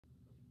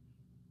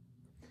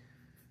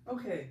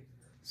Okay,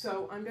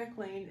 so I'm Beck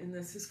Lane, and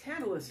this is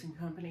Cataylst &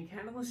 Company.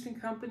 Cataylst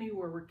 & Company,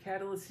 where we're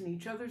catalysts in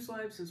each other's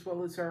lives as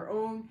well as our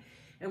own,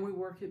 and we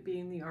work at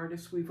being the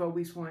artists we've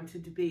always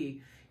wanted to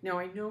be. Now,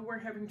 I know we're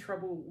having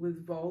trouble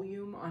with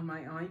volume on my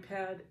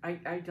iPad.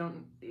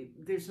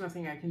 There's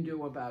nothing I can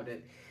do about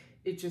it.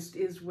 It just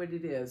is what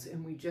it is,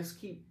 and we just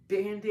keep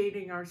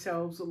band-aiding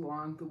ourselves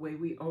along the way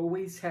we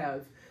always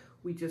have.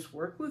 We just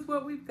work with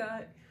what we've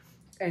got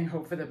and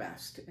hope for the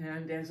best.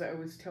 And as I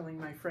was telling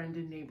my friend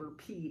and neighbor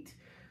Pete,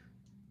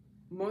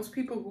 most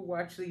people who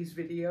watch these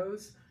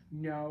videos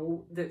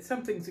know that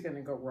something's going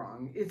to go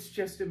wrong. It's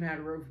just a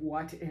matter of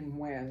what and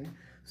when.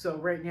 So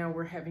right now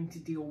we're having to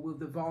deal with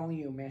the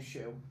volume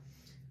issue.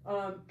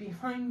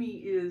 Behind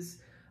me is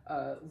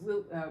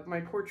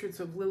my portraits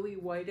of Lily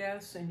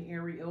Whiteass and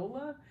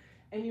Areola.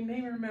 And you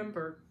may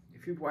remember,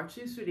 if you've watched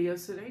these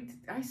videos, that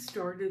I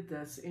started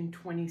this in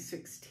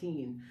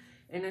 2016.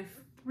 And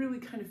I've really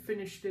kind of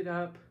finished it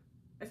up.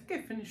 I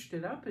think I finished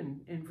it up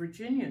in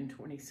Virginia in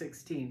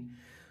 2016.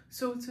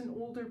 So it's an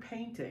older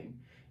painting.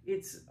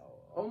 It's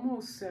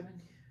almost 7,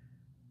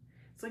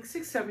 it's like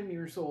 6, 7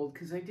 years old,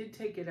 because I did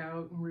take it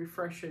out and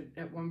refresh it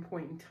at one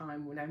point in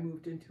time when I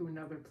moved into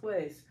another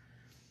place,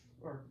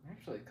 or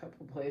actually a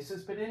couple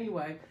places. But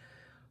anyway,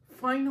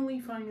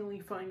 finally,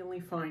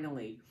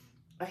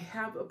 I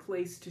have a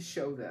place to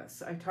show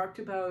this. I talked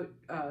about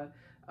a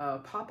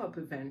pop-up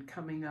event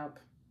coming up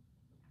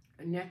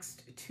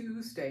next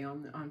Tuesday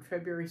on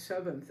February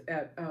 7th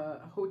at a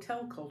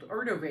hotel called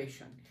Art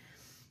Ovation.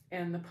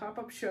 And the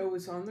pop-up show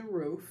is on the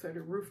roof at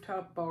a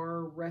rooftop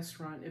bar,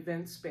 restaurant,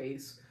 event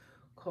space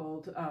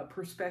called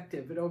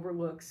Perspective. It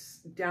overlooks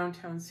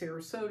downtown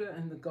Sarasota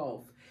and the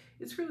Gulf.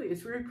 It's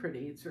very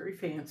pretty. It's very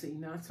fancy.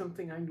 Not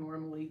something I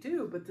normally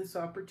do, but this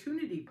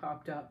opportunity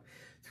popped up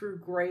through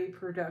Gray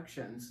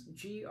Productions,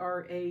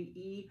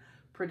 Grae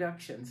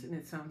Productions, and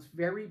it sounds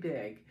very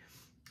big,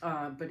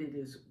 but it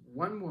is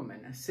one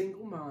woman, a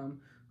single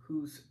mom,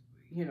 who's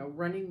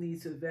running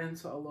these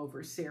events all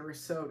over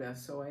Sarasota.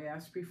 So I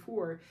asked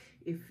before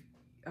if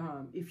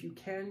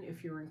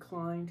you're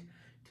inclined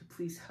to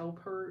please help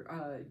her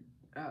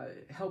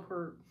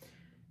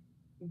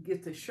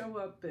get the show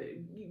up,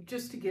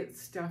 just to get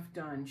stuff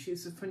done.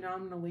 She's a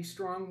phenomenally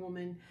strong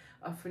woman,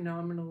 a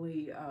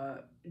phenomenally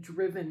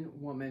driven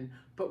woman,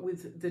 but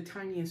with the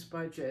tiniest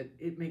budget,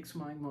 it makes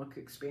mine look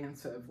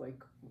expansive.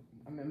 Like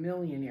I'm a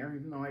millionaire,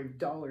 even though I have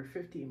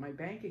 $1.50 in my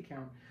bank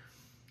account.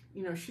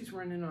 She's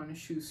running on a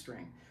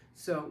shoestring.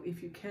 So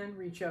if you can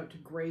reach out to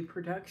Gray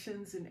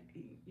Productions, and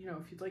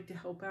if you'd like to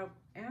help out,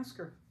 ask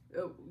her.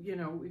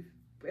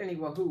 Anyway,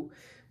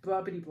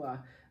 blah blah blah,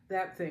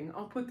 that thing.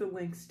 I'll put the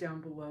links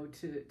down below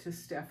to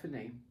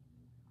Stephanie.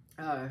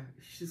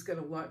 She's got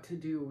a lot to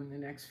do in the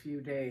next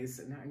few days,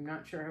 and I'm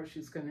not sure how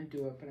she's going to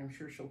do it, but I'm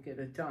sure she'll get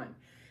it done,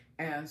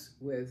 as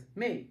with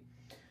me.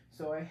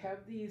 So I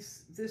have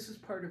these. This is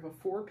part of a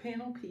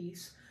 4-panel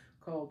piece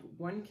called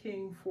One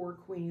King, 4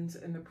 Queens,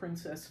 and the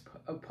Princess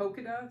of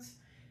Polka Dots.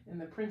 And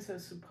the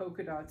Princess of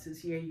Polka Dots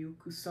is Yayoi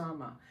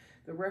Kusama.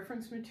 The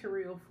reference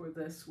material for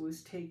this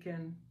was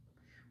taken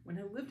when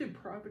I lived in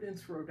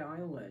Providence, Rhode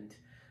Island.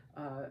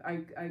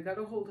 I got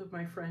a hold of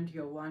my friend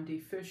Yolande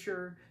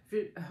Fisher,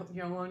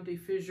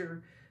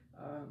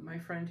 my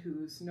friend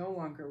who is no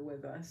longer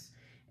with us.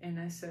 And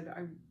I said,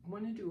 I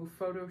want to do a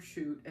photo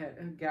shoot at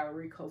a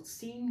gallery called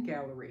Scene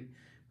Gallery.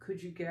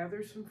 Could you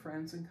gather some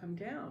friends and come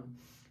down?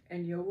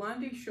 And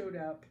Yolande showed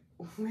up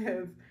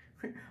with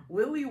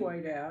Lily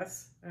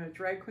Whiteass,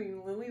 drag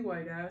queen Lily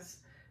Whiteass,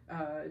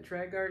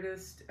 drag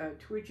artist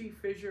Twiggy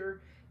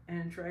Fisher,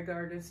 and drag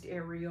artist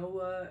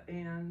Areola,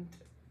 and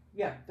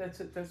yeah,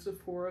 that's it. That's the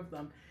 4 of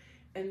them.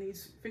 And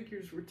these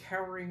figures were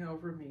towering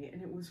over me,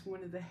 and it was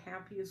one of the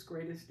happiest,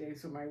 greatest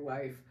days of my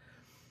life.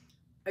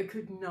 I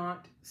could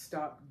not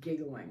stop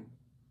giggling.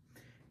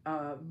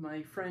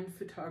 My friend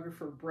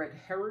photographer Brett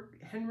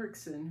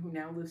Henriksen, who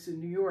now lives in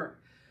New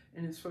York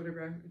and is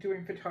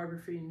doing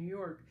photography in New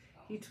York,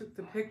 he took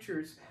the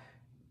pictures,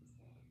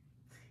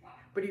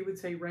 but he would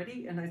say,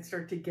 ready? And I'd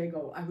start to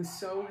giggle. I was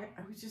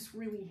just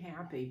really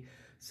happy.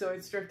 So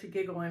I'd start to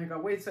giggle, and I'd go,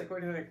 wait a sec,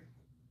 wait a sec.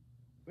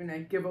 And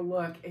I'd give a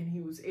look, and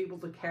he was able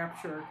to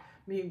capture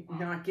me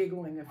not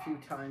giggling a few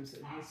times.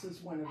 And this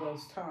is one of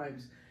those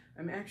times.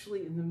 I'm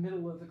actually in the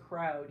middle of the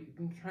crowd. You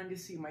can kind of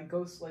see my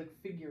ghost-like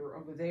figure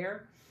over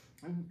there.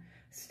 I'm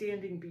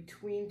standing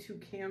between 2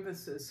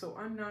 canvases, so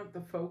I'm not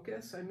the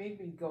focus. I made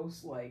me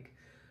ghost-like.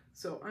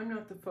 So I'm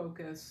not the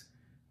focus.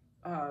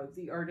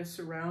 The artists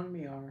around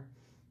me are.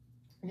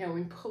 Now,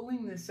 in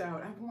pulling this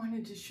out, I've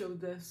wanted to show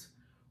this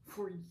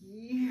for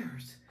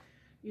years,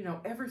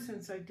 ever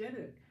since I did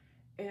it.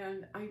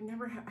 And I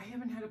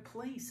haven't had a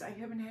place. I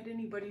haven't had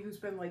anybody who's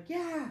been like,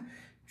 yeah,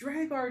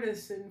 drag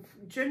artists and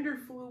gender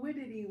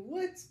fluidity,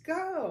 let's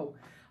go.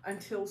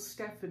 Until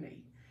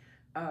Stephanie.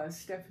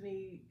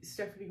 Stephanie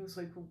was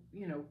like,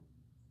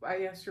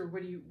 I asked her,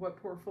 what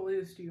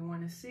portfolios do you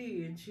want to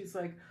see? And she's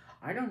like,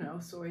 I don't know.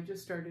 So I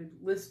just started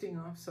listing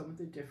off some of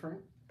the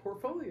different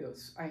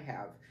portfolios I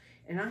have.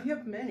 And I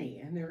have many,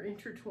 and they're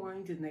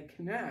intertwined and they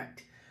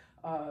connect.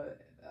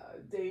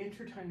 they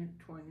intertwine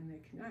and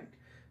they connect,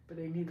 but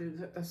I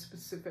needed a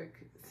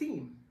specific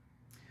theme.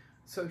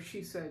 So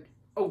she said,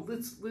 "Oh,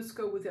 let's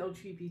go with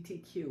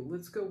LGBTQ.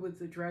 Let's go with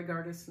the drag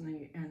artists and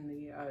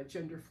the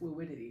gender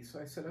fluidity." So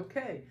I said,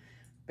 "Okay."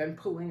 Been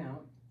pulling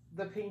out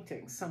the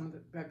paintings.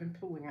 I've been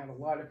pulling out a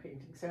lot of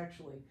paintings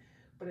actually,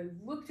 but I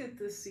looked at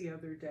this the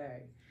other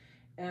day,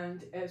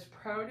 and as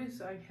proud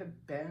as I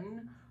have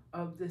been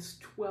of this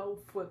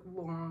 12-foot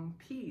long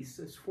piece,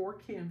 this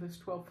 4-canvas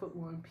 12-foot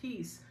long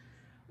piece,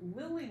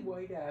 Lily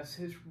Whiteass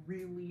has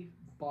really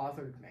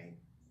bothered me.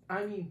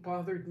 I mean,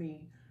 bothered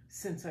me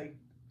since I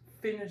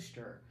finished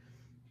her.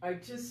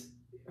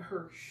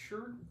 Her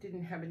shirt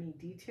didn't have any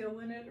detail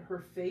in it. Her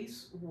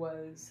face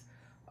was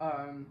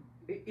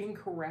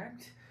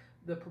incorrect.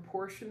 The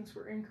proportions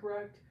were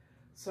incorrect.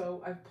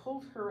 So I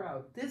pulled her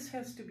out. This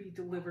has to be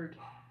delivered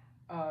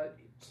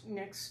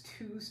next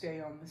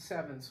Tuesday on the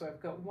 7th. So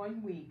I've got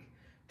 1 week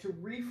to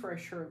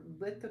refresh her,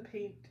 let the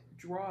paint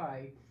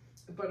dry,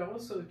 but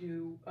also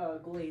do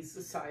glaze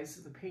the size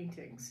of the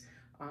paintings.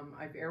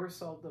 I've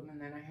aerosoled them and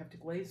then I have to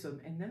glaze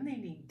them, and then they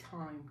need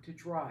time to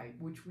dry,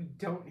 which we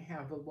don't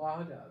have a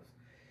lot of.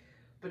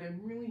 But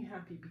I'm really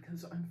happy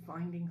because I'm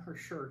finding her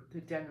shirt,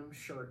 the denim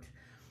shirt.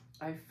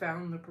 I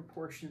found the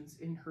proportions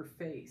in her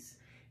face.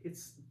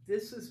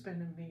 This has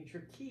been a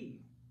major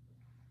key.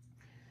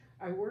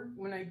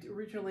 When I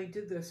originally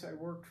did this, I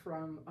worked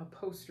from a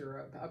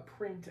poster, a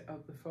print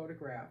of the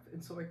photograph,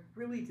 and so I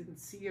really didn't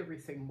see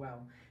everything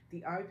well.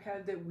 The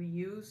iPad that we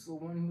use, the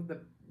one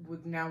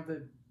with now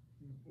the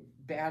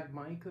bad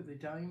mic or the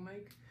dying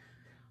mic,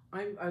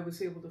 I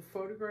was able to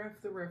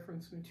photograph the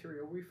reference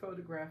material,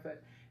 rephotograph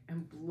it,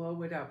 and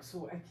blow it up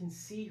so I can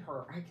see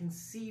her. I can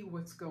see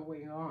what's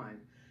going on,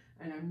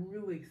 and I'm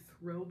really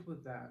thrilled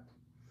with that.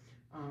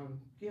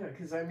 Yeah,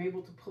 because I'm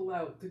able to pull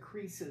out the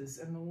creases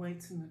and the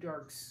lights in the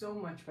dark so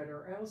much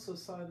better. I also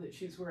saw that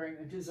she's wearing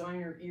a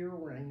designer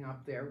earring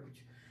up there,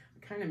 which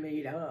I kind of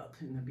made up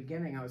in the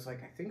beginning. I was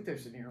like, I think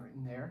there's an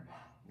earring there.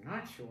 I'm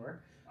not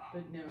sure.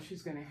 But now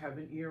she's going to have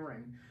an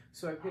earring.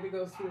 So I'm going to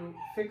go through,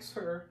 fix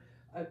her.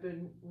 I've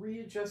been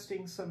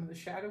readjusting some of the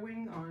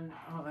shadowing on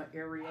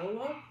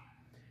Areola.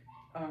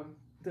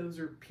 Those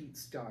are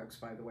Pete's dogs,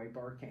 by the way,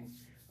 barking.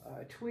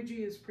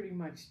 Twiggy is pretty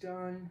much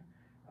done.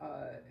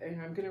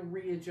 And I'm going to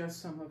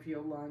readjust some of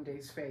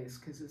Yolande's face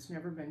because it's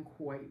never been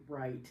quite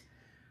right.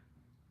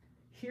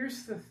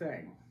 Here's the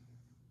thing.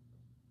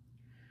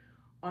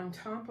 On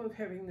top of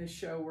having this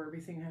show where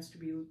everything has to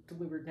be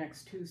delivered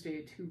next Tuesday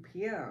at 2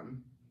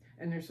 p.m.,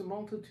 and there's a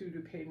multitude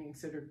of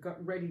paintings that are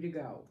ready to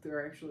go.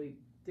 They're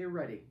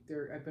ready.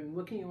 I've been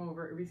looking them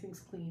over. Everything's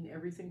clean.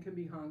 Everything can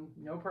be hung.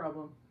 No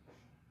problem.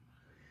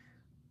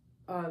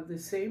 The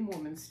same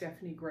woman,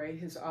 Stephanie Gray,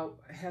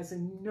 has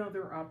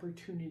another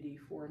opportunity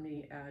for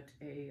me at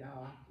a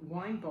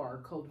wine bar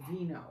called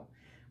Vino.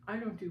 I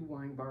don't do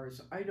wine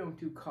bars. I don't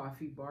do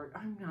coffee bars.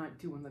 I'm not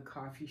doing the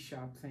coffee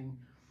shop thing.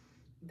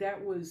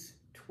 That was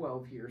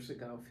 12 years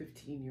ago,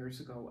 15 years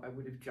ago. I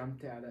would have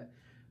jumped at it.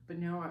 But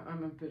now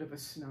I'm a bit of a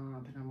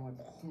snob, and I'm like,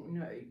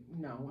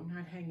 no, I'm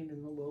not hanging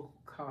in the local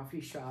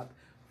coffee shop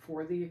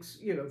for the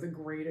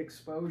great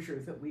exposure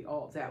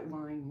that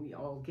line we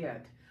all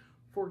get.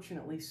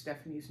 Fortunately,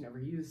 Stephanie's never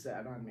used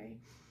that on me.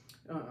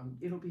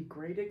 It'll be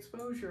great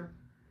exposure.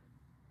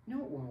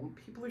 No, it won't.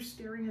 People are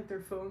staring at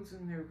their phones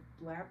and their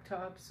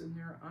laptops and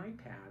their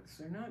iPads.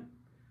 They're not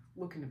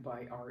looking to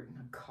buy art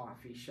in a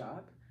coffee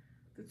shop.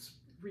 That's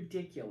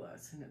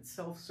ridiculous, and it's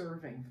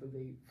self-serving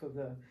for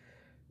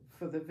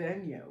the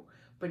venue.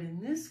 But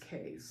in this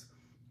case,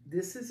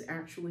 this is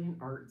actually an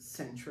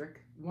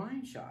art-centric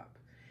wine shop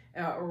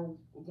or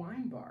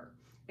wine bar.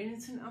 And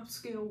it's an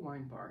upscale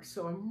wine bar,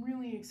 so I'm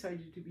really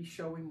excited to be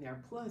showing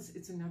there. Plus,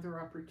 it's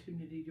another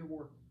opportunity to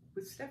work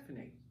with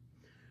Stephanie,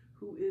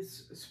 who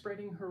is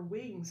spreading her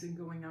wings and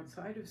going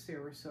outside of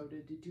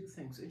Sarasota to do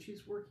things. And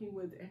she's working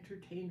with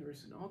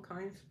entertainers and all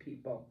kinds of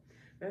people.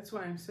 That's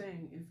why I'm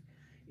saying,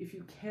 if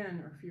you can,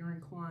 or if you're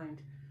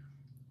inclined,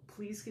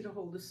 please get a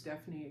hold of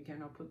Stephanie. Again,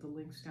 I'll put the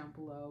links down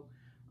below.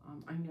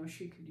 I know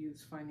she could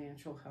use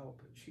financial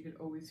help. She could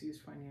always use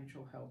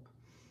financial help.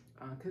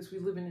 Because we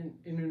live in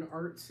an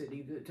art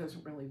city that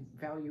doesn't really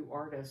value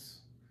artists.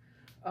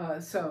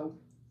 So,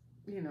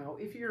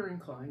 if you're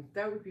inclined,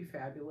 that would be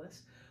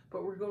fabulous.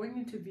 But we're going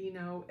into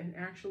Vino, and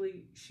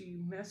actually,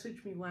 she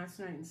messaged me last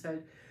night and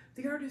said,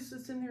 the artist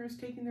that's in there is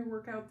taking their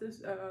work out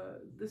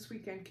this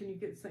weekend. Can you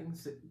get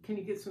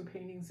some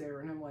paintings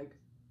there? And I'm like,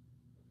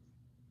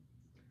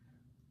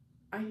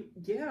 I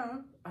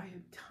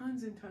have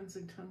tons and tons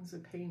and tons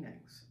of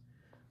paintings,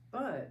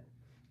 but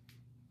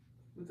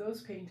with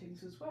those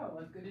paintings as well,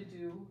 I'm going to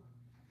do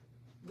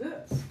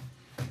this.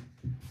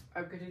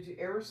 I'm going to do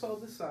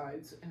aerosol the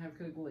sides, and I'm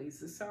going to glaze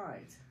the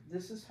sides.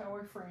 This is how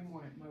I frame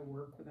my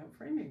work without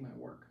framing my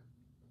work.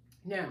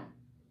 Now,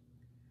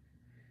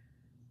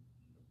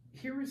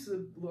 here is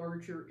the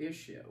larger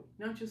issue.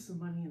 Not just the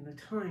money and the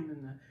time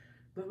and the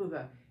blah, blah,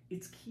 blah.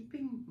 It's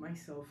keeping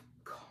myself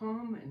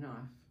calm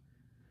enough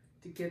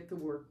to get the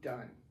work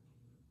done.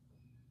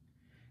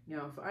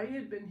 Now, if I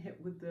had been hit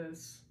with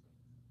this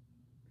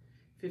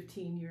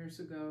 15 years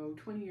ago,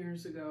 20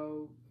 years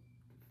ago,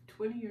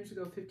 20 years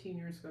ago, 15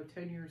 years ago,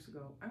 10 years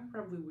ago, I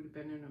probably would have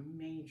been in a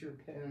major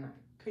panic.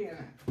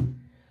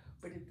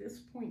 But at this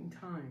point in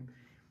time,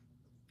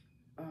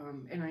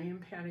 and I am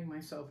patting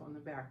myself on the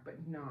back,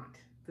 but not.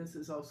 This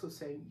is also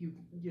saying,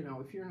 you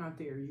know, if you're not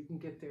there, you can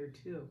get there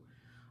too.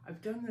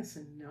 I've done this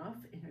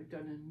enough, and I've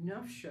done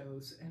enough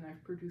shows, and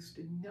I've produced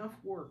enough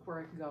work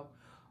where I can go,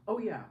 oh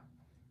yeah,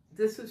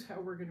 this is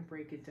how we're going to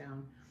break it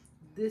down.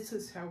 This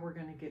is how we're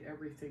going to get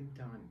everything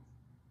done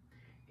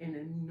in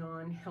a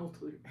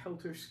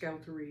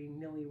non-helter-skeltery,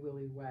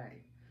 nilly-willy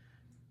way.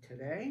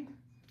 Today,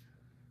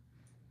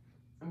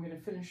 I'm going to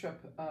finish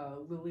up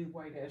Lily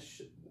White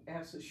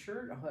Ass's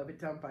shirt. I'll have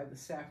it done by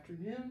this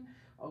afternoon.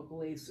 I'll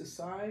glaze the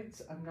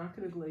sides. I'm not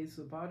going to glaze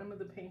the bottom of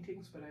the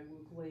paintings, but I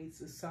will glaze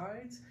the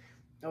sides.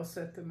 I'll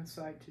set them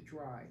aside to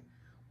dry.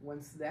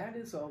 Once that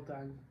is all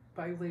done,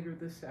 by later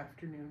this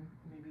afternoon,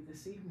 maybe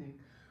this evening,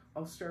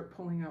 I'll start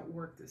pulling out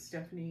work that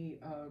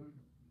Stephanie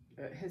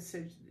has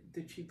said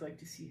that she'd like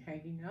to see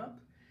hanging up,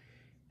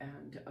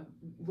 and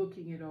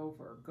looking it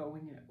over,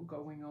 going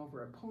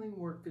over it, pulling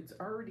work that's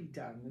already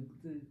done.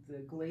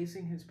 The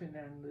glazing has been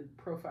done, the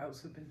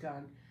profiles have been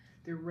done,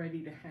 they're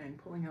ready to hang,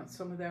 pulling out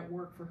some of that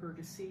work for her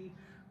to see,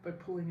 but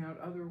pulling out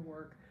other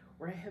work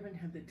where I haven't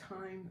had the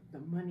time, the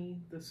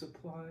money, the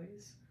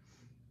supplies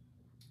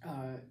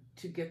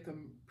to get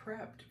them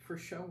prepped for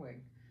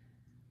showing.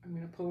 I'm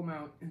going to pull them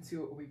out and see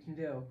what we can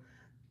do.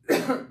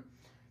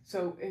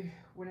 So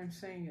what I'm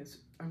saying is,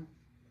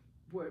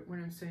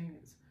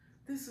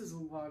 this is a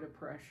lot of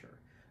pressure.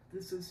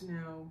 This is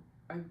now,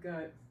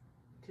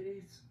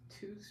 today's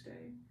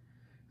Tuesday,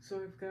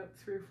 so I've got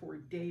 3 or 4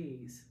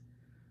 days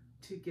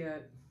to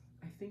get,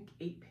 I think,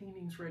 8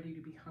 paintings ready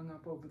to be hung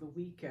up over the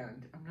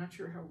weekend. I'm not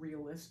sure how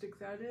realistic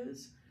that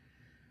is,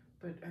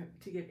 but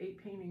to get 8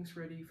 paintings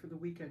ready for the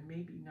weekend,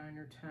 maybe 9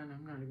 or 10,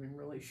 I'm not even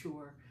really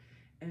sure,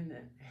 and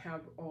then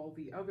have all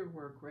the other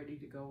work ready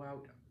to go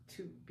out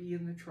to be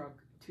in the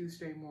truck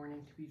Tuesday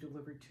morning to be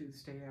delivered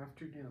Tuesday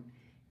afternoon.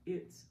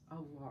 It's a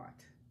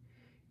lot.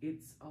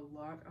 It's a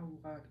lot.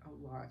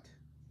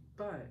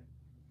 But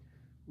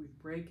we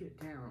break it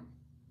down.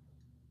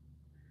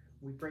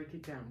 We break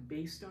it down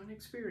based on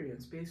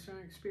experience,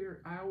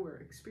 our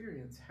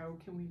experience. How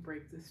can we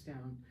break this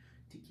down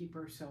to keep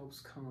ourselves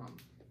calm?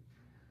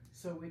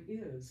 So it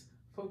is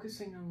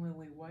focusing on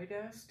Lily White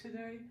Ass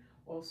today,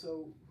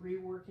 also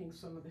reworking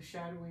some of the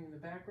shadowing in the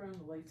background,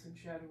 the lights and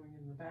shadowing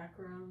in the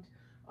background,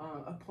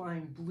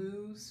 applying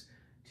blues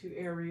to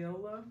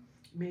areola,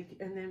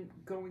 and then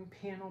going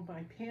panel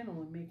by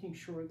panel and making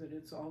sure that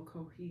it's all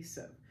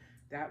cohesive.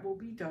 That will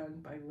be done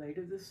by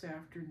later this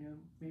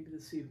afternoon, maybe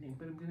this evening,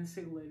 but I'm going to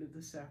say later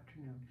this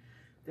afternoon.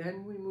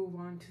 Then we move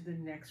on to the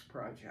next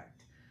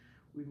project.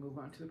 We move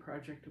on to the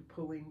project of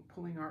pulling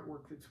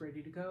artwork that's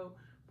ready to go,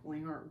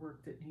 pulling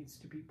artwork that needs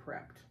to be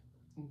prepped,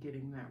 and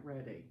getting that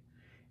ready.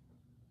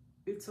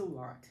 It's a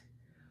lot,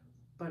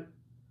 but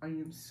I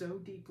am so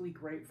deeply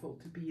grateful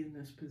to be in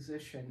this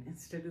position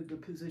instead of the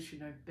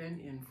position I've been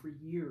in for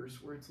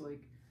years, where it's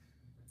like,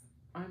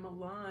 I'm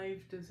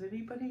alive. Does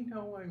anybody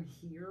know I'm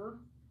here?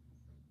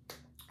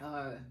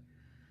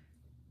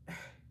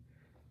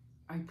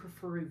 I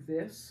prefer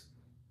this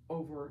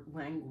over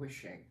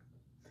languishing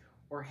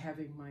or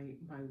having my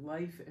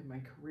life and my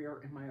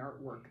career and my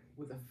artwork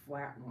with a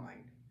flat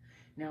line.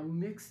 Now,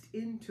 mixed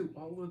into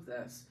all of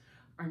this,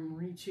 I'm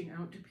reaching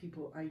out to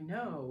people I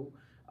know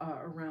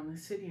around the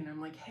city, and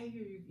I'm like, hey,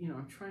 you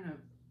know,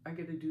 I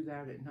got to do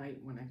that at night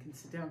when I can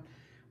sit down.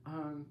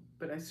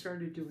 But I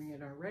started doing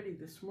it already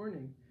this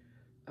morning,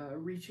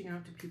 reaching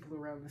out to people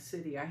around the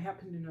city. I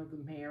happen to know the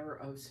mayor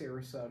of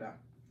Sarasota.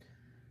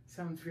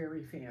 Sounds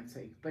very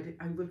fancy, but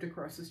I lived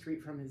across the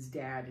street from his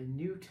dad in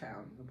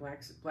Newtown, the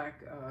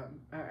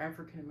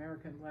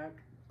African-American,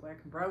 black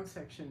and brown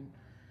section,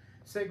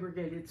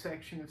 segregated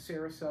section of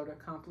Sarasota,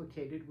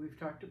 complicated. We've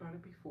talked about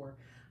it before.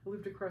 I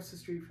lived across the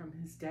street from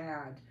his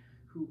dad,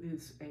 who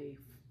is a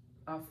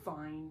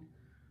fine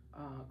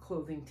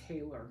clothing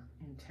tailor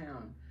in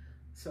town.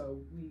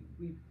 So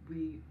we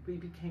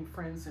became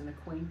friends and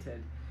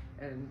acquainted,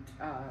 and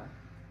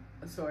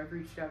so I've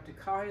reached out to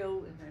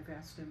Kyle and I've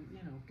asked him,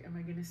 you know, am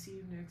I going to see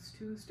you next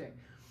Tuesday?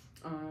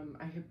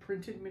 I have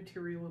printed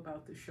material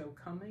about the show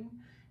coming,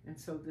 and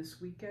so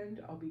this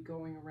weekend I'll be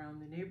going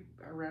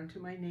around to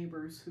my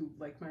neighbors who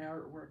like my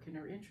artwork and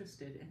are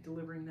interested in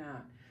delivering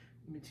that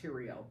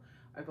material.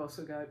 I've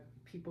also got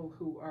people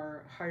who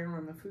are higher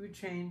on the food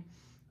chain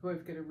who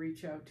I've got to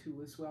reach out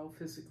to as well,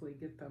 physically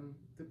get them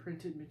the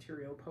printed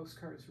material,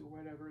 postcards or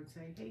whatever, and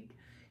say, hey,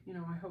 you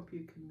know, I hope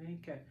you can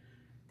make it.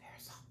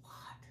 There's a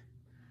lot.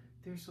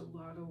 There's a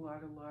lot.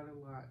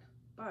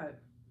 But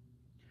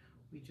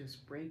we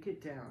just break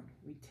it down.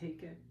 We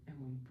take it and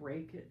we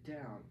break it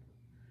down.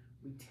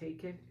 We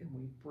take it and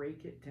we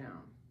break it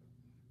down.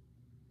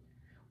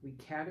 We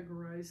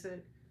categorize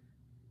it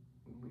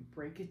and we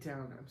break it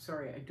down. I'm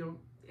sorry,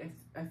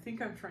 I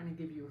think I'm trying to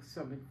give you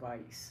some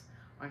advice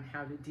on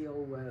how to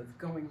deal with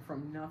going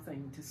from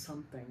nothing to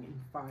something in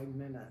 5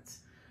 minutes.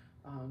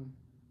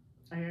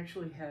 I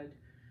actually had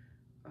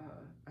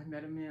I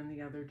met a man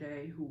the other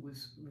day who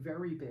was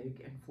very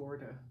big in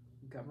Florida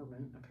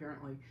government,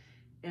 apparently,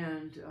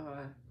 and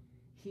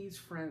he's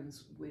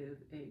friends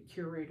with a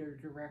curator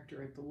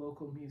director at the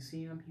local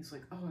museum. He's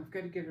like, oh, I've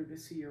got to get her to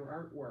see your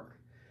artwork.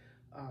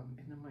 And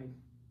then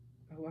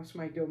I lost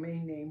my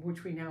domain name,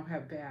 which we now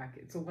have back.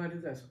 It's a lot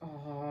of this.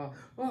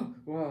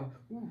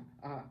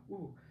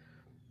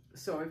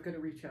 So I've got to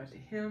reach out to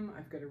him.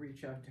 I've got to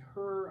reach out to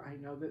her. I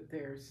know that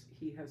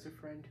he has a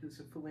friend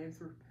who's a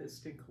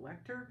philanthropist and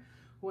collector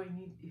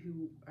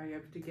who I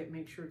have to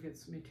make sure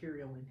gets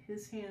material in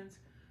his hands.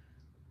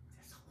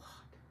 There's a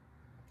lot.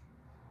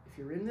 If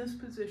you're in this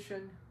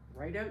position,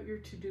 write out your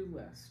to-do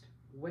list.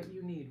 What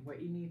you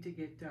need to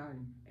get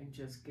done, and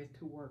just get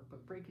to work.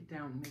 But break it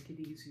down, make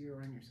it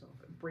easier on yourself,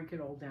 and break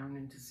it all down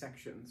into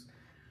sections.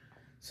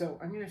 So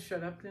I'm going to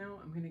shut up now.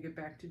 I'm going to get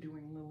back to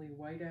doing Lily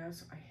White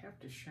Ass. I have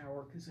to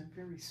shower because I'm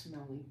very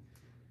smelly.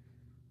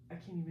 I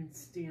can't even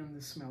stand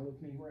the smell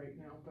of me right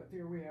now, but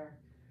there we are.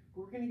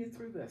 We're going to get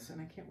through this, and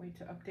I can't wait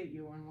to update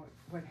you on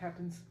what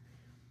happens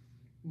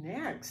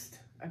next.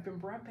 I've been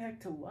brought back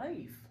to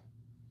life.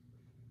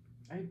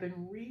 I've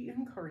been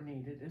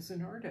reincarnated as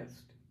an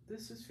artist.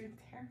 This is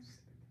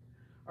fantastic.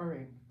 All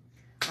right.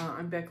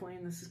 I'm Beck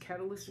Lane. This is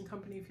Cataylst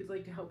Co. If you'd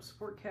like to help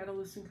support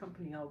Cataylst Co,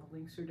 all the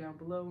links are down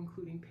below,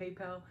 including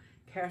PayPal,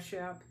 Cash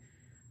App,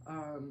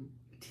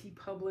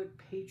 TeePublic,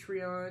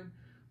 Patreon,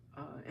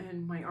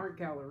 and my art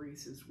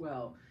galleries as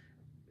well.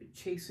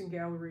 Chasing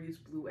Galleries,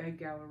 Blue Egg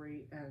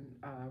Gallery, and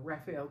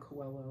Raphael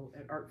Coelho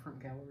at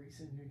Artfront Galleries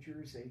in New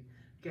Jersey.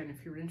 Again,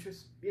 if you're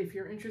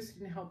interested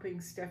in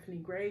helping Stephanie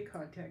Gray,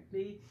 contact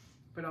me.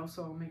 But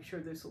also, I'll make sure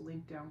there's a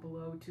link down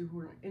below to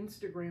her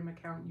Instagram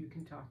account. You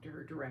can talk to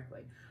her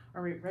directly.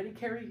 All right, ready,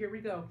 Carrie? Here we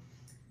go.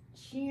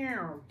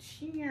 Cheer,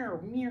 cheer,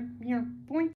 meow, meow, boink.